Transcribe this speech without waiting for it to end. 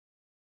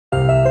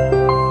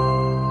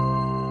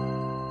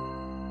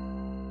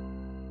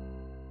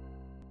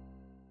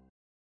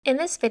In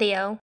this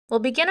video,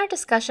 we'll begin our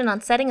discussion on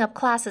setting up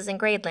classes in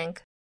GradeLink.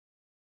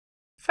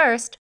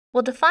 First,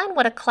 we'll define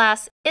what a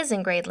class is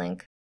in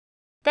GradeLink.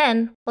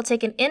 Then, we'll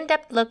take an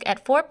in-depth look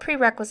at 4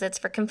 prerequisites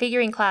for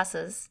configuring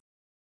classes: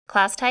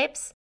 class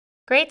types,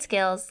 grade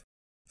scales,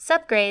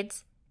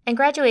 subgrades, and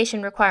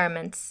graduation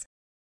requirements.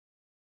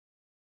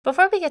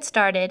 Before we get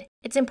started,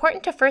 it's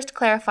important to first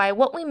clarify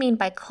what we mean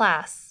by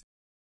class.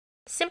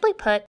 Simply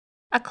put,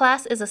 a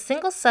class is a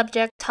single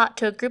subject taught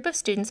to a group of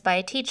students by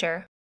a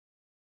teacher.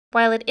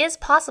 While it is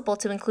possible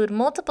to include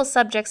multiple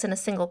subjects in a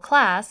single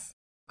class,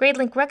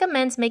 GradeLink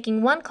recommends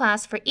making one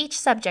class for each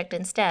subject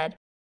instead.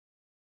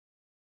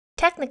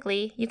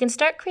 Technically, you can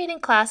start creating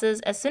classes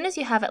as soon as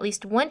you have at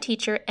least one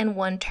teacher and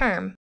one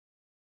term.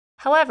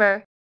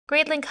 However,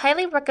 GradeLink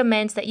highly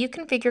recommends that you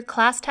configure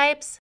class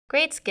types,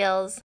 grade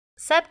skills,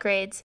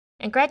 subgrades,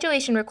 and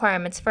graduation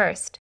requirements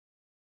first.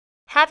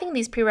 Having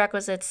these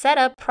prerequisites set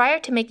up prior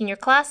to making your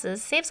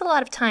classes saves a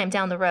lot of time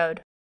down the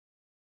road.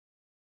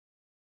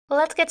 Well,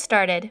 let's get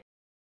started.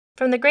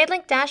 From the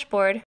GradeLink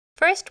dashboard,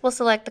 first we'll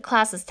select the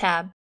Classes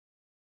tab.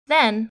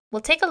 Then,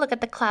 we'll take a look at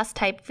the Class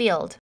Type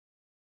field.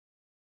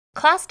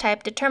 Class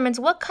type determines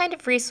what kind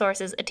of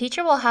resources a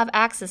teacher will have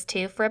access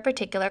to for a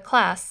particular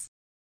class.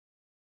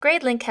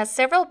 GradeLink has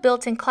several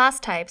built-in class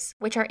types,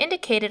 which are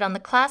indicated on the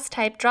Class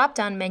Type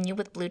drop-down menu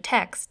with blue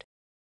text.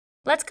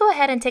 Let's go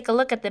ahead and take a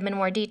look at them in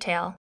more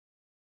detail.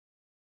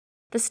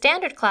 The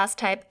standard class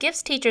type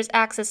gives teachers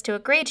access to a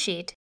grade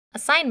sheet,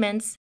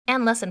 assignments,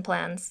 and lesson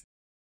plans.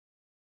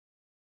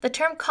 The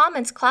term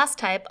Comments class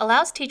type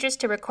allows teachers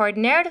to record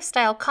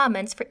narrative-style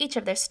comments for each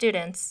of their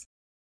students.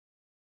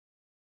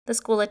 The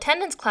School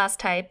Attendance class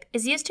type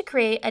is used to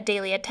create a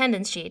daily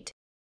attendance sheet.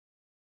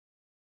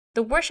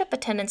 The Worship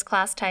Attendance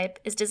class type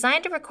is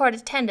designed to record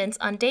attendance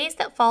on days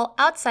that fall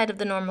outside of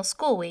the normal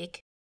school week.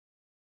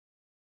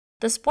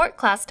 The Sport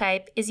class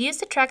type is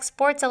used to track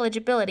sports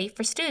eligibility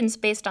for students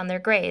based on their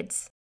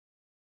grades.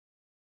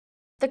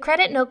 The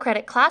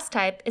Credit/No-Credit class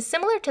type is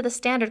similar to the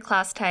standard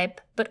class type,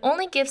 but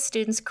only gives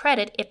students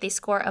credit if they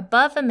score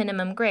above a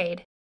minimum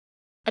grade.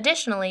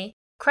 Additionally,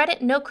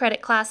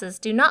 Credit/No-Credit classes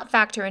do not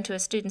factor into a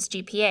student's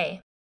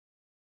GPA.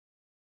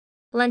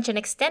 Lunch and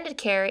Extended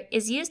Care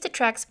is used to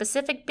track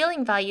specific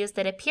billing values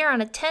that appear on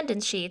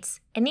attendance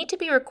sheets and need to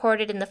be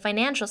recorded in the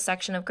financial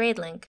section of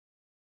GradeLink.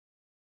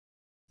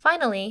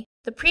 Finally,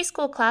 the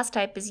Preschool class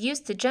type is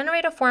used to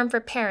generate a form for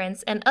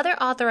parents and other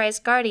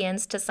authorized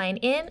guardians to sign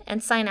in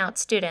and sign out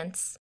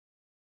students.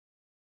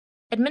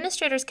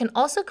 Administrators can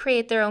also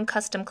create their own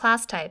custom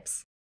class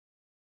types.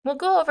 We'll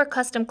go over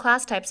custom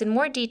class types in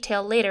more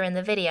detail later in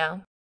the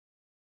video.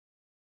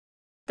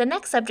 The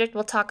next subject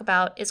we'll talk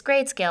about is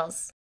grade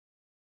scales.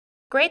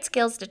 Grade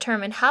scales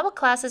determine how a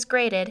class is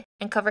graded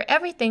and cover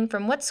everything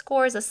from what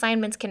scores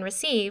assignments can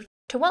receive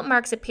to what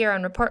marks appear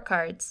on report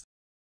cards.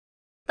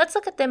 Let's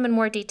look at them in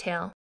more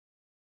detail.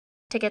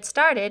 To get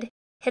started,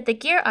 hit the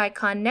gear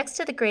icon next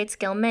to the grade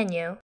scale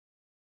menu.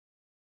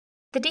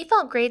 The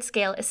default grade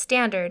scale is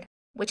Standard,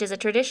 which is a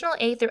traditional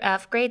A through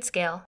F grade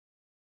scale.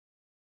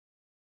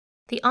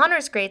 The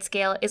Honors grade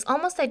scale is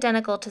almost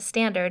identical to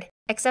Standard,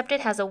 except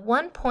it has a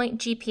 1-point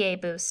GPA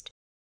boost.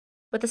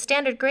 With the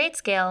Standard grade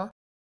scale,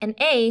 an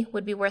A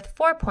would be worth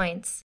 4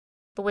 points,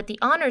 but with the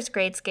Honors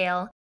grade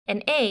scale,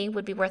 an A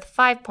would be worth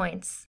 5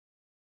 points.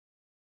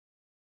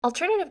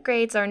 Alternative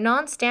grades are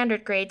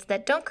non-standard grades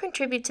that don't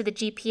contribute to the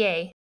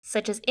GPA,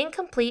 such as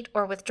incomplete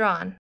or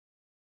withdrawn.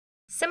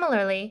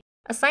 Similarly,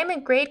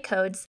 assignment grade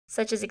codes,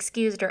 such as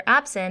excused or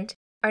absent,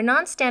 are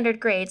non-standard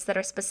grades that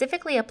are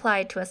specifically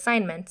applied to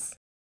assignments.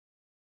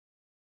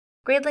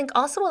 GradeLink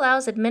also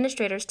allows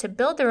administrators to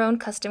build their own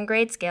custom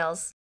grade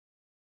scales.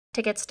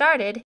 To get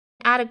started,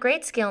 add a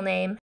grade scale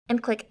name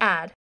and click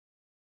Add.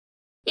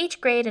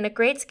 Each grade in a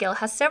grade scale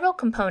has several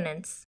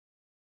components.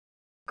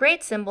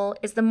 Grade symbol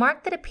is the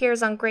mark that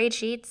appears on grade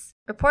sheets,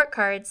 report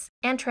cards,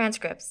 and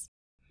transcripts.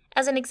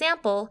 As an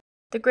example,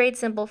 the grade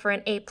symbol for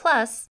an A+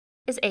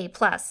 is A+.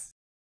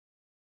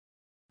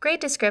 Grade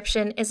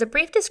description is a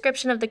brief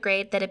description of the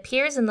grade that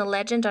appears in the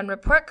legend on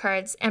report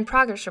cards and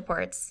progress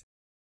reports.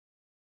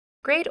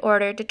 Grade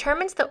order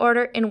determines the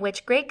order in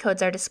which grade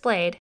codes are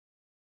displayed.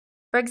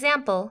 For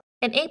example,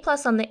 an A+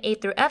 on the A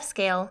through F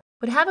scale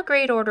would have a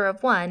grade order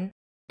of 1,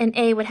 an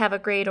A would have a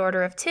grade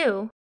order of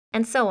 2,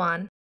 and so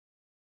on.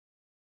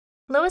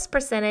 Lowest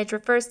percentage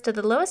refers to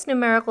the lowest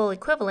numerical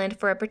equivalent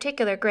for a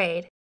particular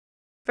grade.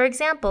 For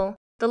example,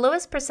 the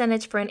lowest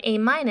percentage for an A-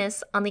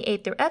 on the A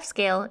through F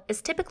scale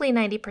is typically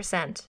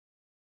 90%.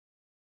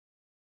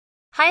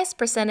 Highest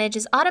percentage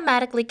is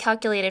automatically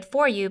calculated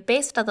for you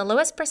based on the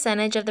lowest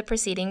percentage of the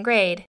preceding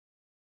grade.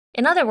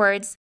 In other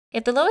words,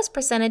 if the lowest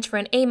percentage for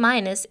an A-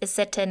 is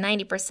set to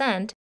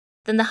 90%,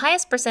 then the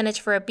highest percentage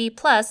for a B+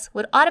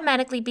 would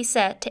automatically be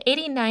set to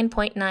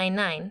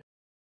 89.99.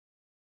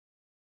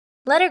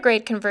 Letter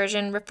grade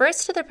conversion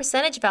refers to the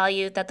percentage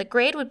value that the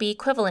grade would be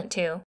equivalent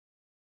to.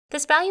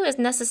 This value is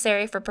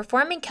necessary for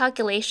performing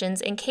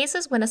calculations in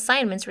cases when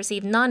assignments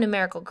receive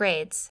non-numerical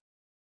grades.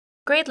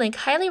 GradeLink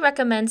highly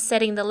recommends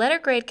setting the letter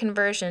grade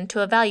conversion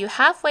to a value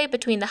halfway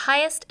between the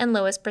highest and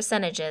lowest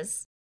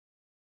percentages.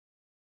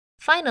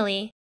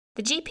 Finally,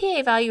 the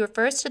GPA value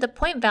refers to the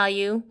point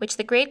value which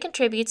the grade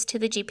contributes to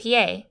the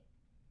GPA.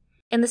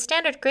 In the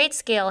standard grade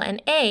scale,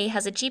 an A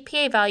has a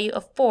GPA value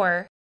of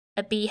 4,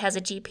 a B has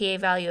a GPA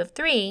value of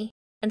 3,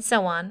 and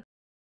so on.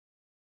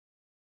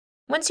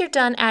 Once you're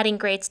done adding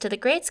grades to the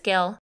grade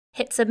scale,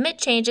 hit Submit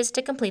Changes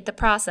to complete the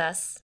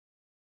process.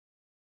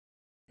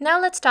 Now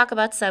let's talk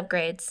about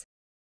subgrades.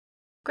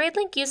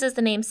 GradeLink uses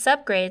the name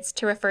subgrades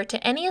to refer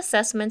to any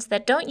assessments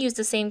that don't use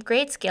the same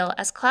grade scale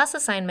as class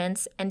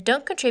assignments and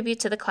don't contribute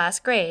to the class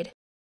grade.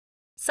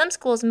 Some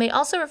schools may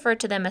also refer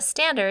to them as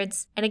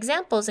standards, and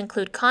examples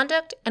include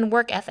conduct and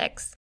work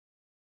ethics.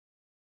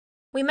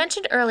 We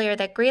mentioned earlier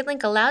that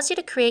GradeLink allows you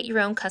to create your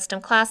own custom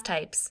class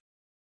types.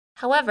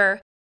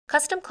 However,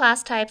 custom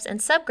class types and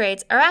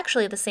subgrades are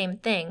actually the same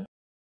thing.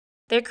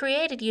 They're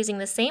created using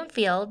the same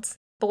fields,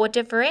 but what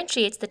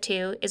differentiates the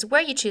two is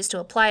where you choose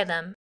to apply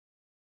them.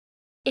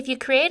 If you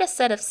create a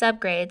set of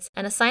subgrades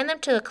and assign them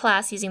to a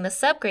class using the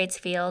subgrades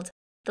field,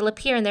 they'll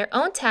appear in their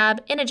own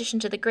tab in addition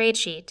to the grade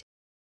sheet.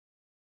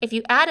 If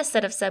you add a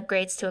set of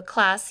subgrades to a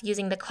class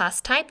using the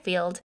class type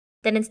field,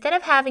 then instead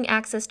of having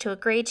access to a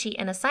grade sheet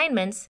and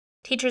assignments,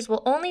 teachers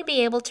will only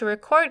be able to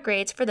record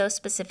grades for those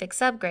specific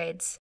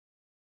subgrades.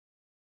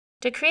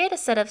 To create a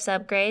set of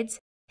subgrades,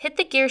 hit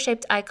the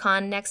gear-shaped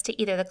icon next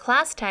to either the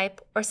class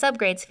type or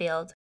subgrades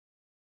field.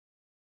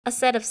 A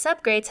set of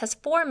subgrades has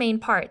 4 main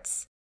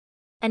parts: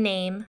 a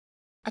name,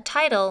 a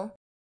title,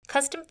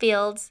 custom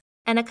fields,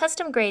 and a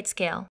custom grade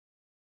scale.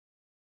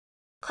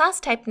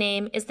 Class type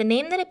name is the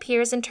name that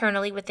appears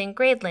internally within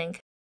GradeLink,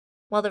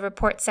 while the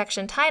report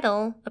section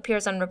title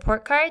appears on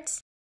report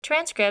cards,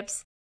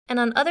 transcripts, and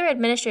on other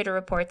administrator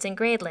reports in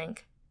GradeLink.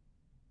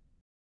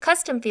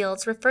 Custom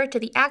fields refer to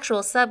the actual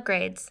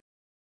subgrades.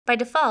 By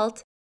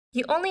default,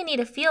 you only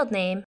need a field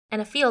name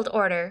and a field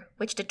order,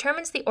 which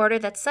determines the order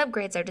that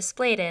subgrades are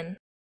displayed in.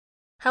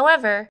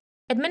 However,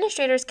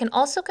 administrators can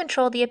also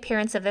control the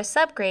appearance of their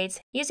subgrades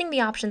using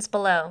the options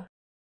below.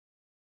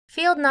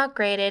 Field Not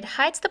Graded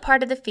hides the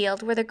part of the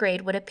field where the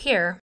grade would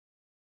appear.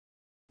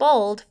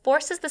 Bold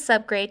forces the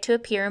subgrade to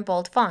appear in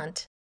bold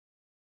font.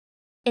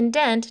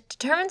 Indent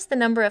determines the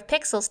number of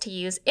pixels to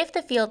use if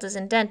the field is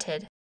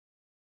indented.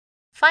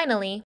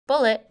 Finally,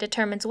 Bullet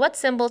determines what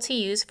symbol to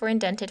use for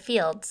indented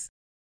fields.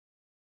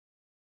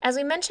 As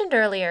we mentioned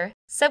earlier,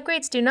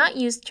 subgrades do not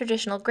use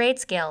traditional grade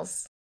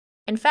scales.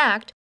 In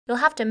fact, you'll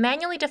have to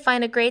manually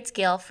define a grade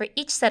scale for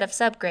each set of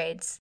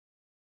subgrades.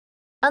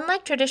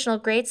 Unlike traditional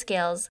grade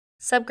scales,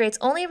 subgrades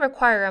only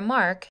require a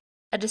mark,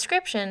 a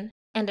description,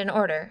 and an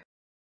order.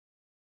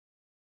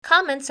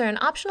 Comments are an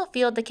optional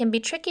field that can be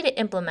tricky to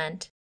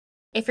implement.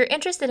 If you're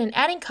interested in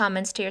adding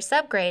comments to your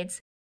subgrades,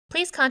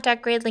 please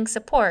contact GradeLink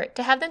support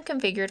to have them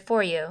configured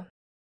for you.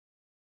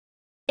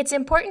 It's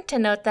important to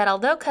note that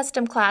although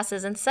custom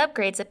classes and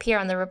subgrades appear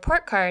on the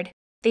report card,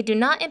 they do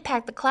not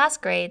impact the class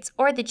grades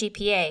or the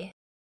GPA.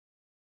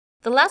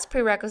 The last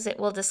prerequisite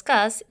we'll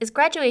discuss is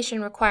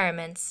graduation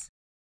requirements.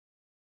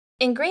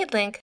 In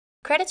GradeLink,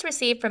 credits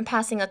received from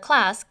passing a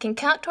class can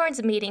count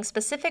towards meeting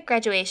specific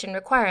graduation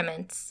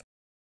requirements.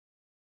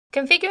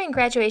 Configuring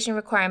graduation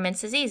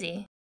requirements is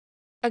easy.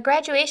 A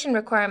graduation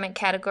requirement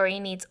category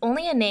needs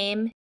only a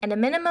name and a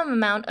minimum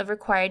amount of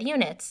required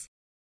units.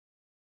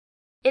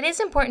 It is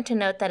important to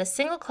note that a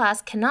single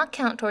class cannot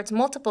count towards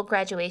multiple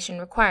graduation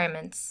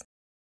requirements.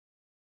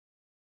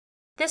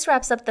 This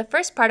wraps up the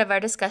first part of our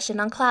discussion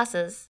on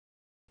classes.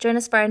 Join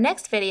us for our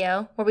next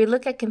video where we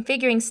look at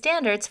configuring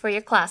standards for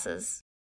your classes.